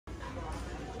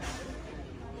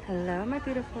Hello, my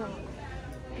beautiful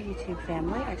YouTube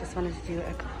family. I just wanted to do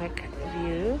a quick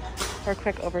view or a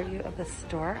quick overview of the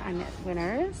store. I'm at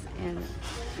Winners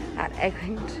at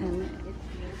Eglinton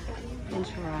in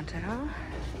Toronto.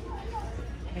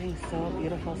 Everything's so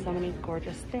beautiful, so many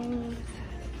gorgeous things.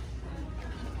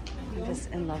 I'm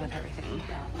just in love with everything.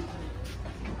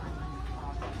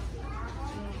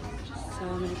 Just so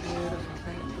many beautiful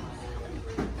things.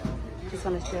 Just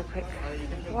wanted to do a quick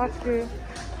walkthrough.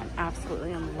 I'm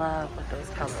absolutely in love with those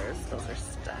colors. Those are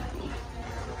stunning.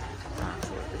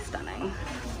 Absolutely stunning.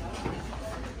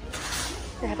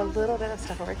 They have a little bit of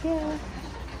stuff over here.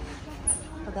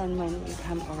 But then when you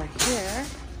come over here,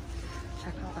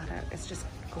 check all that out. It's just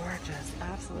gorgeous.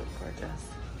 Absolutely gorgeous.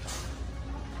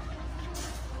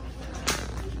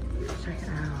 Check it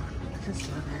out. I just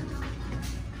love it.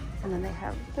 And then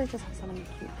they just have so many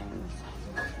cute things.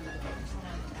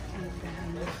 And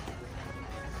then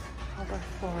all the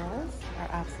florals are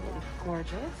absolutely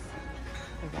gorgeous.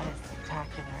 The red is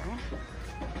spectacular.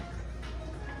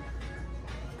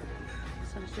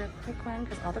 So just do a quick one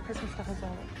because all the Christmas stuff is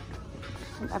out.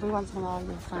 And every once in a while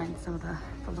you'll find some of the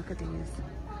look at these.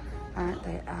 Aren't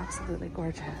they absolutely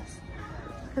gorgeous?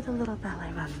 Look at the little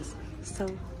ballet runs. So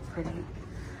pretty.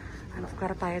 I've got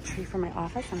to buy a tree for my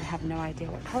office and I have no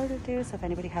idea what color to do. So if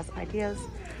anybody has ideas,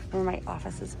 where my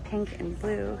office is pink and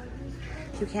blue.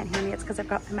 If you can't hear me, it's because I've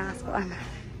got my mask on.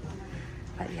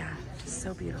 But yeah, just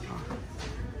so beautiful.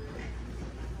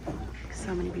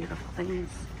 So many beautiful things.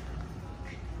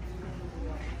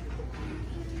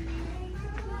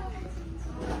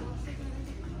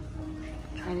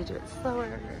 Trying to do it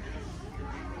slower.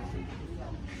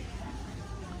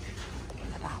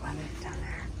 Look at that one down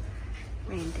there.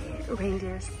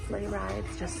 Reindeer sleigh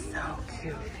rides, just so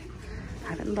cute. I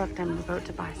haven't looked. I'm about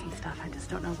to buy some stuff. I just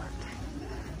don't know what.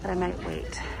 But I might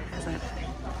wait because I'm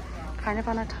kind of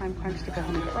on a time crunch to go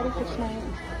home and get ready for tonight.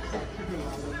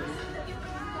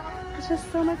 There's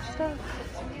just so much stuff.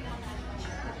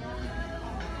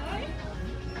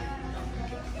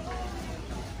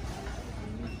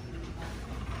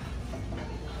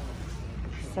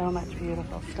 So much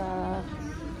beautiful stuff.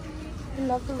 I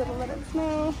love the little Let It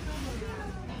Snow.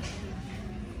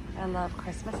 I love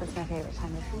Christmas. It's my favorite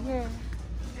time of the year.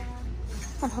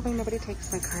 I'm hoping nobody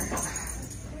takes my card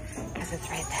because it's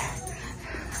right there.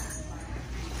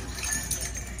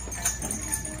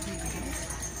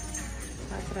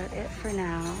 That's about it for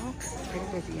now. It's pretty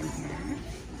busy in here.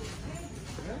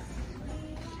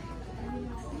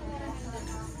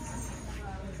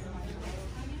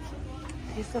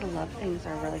 These little love things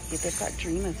are really cute. They've got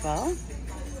Dream as well.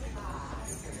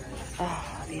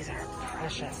 Oh, these are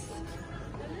precious.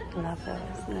 Love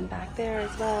those. And then back there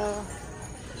as well.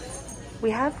 We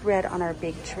have red on our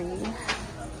big tree.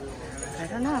 I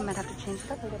don't know, I might have to change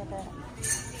it up a little bit.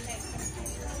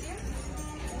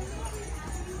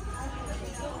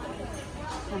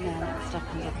 And then stuff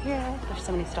comes up here. There's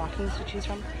so many stockings to choose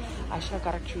from. I should have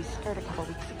got a tree skirt a couple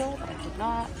weeks ago, but I did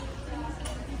not.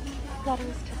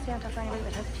 Letters to Santa for anybody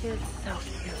that has kids. So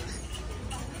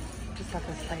cute. Just love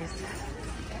this place.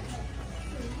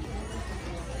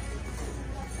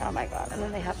 Oh my god. And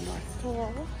then they have North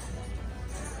Pole.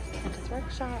 Santa's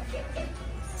Workshop.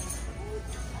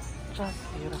 Just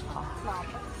beautiful.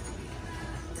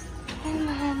 And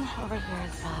then over here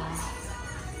as well.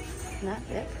 And that's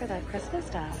it for the Christmas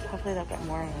stuff. Hopefully they'll get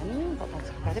more in, but that's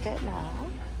quite a bit now.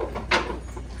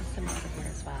 Some over here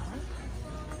as well.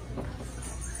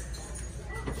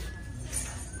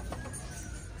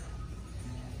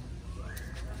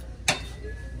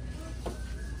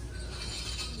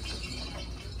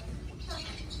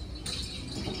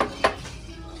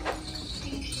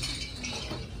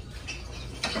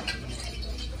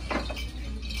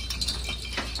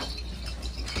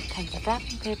 Tons of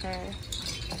wrapping paper.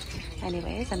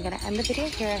 Anyways, I'm gonna end the video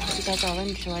here. I hope you guys all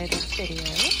enjoy this video.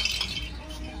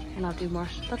 And I'll do more,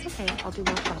 that's okay. I'll do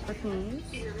more shop with me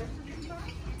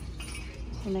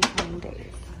in the coming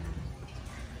days.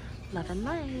 Love and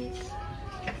light.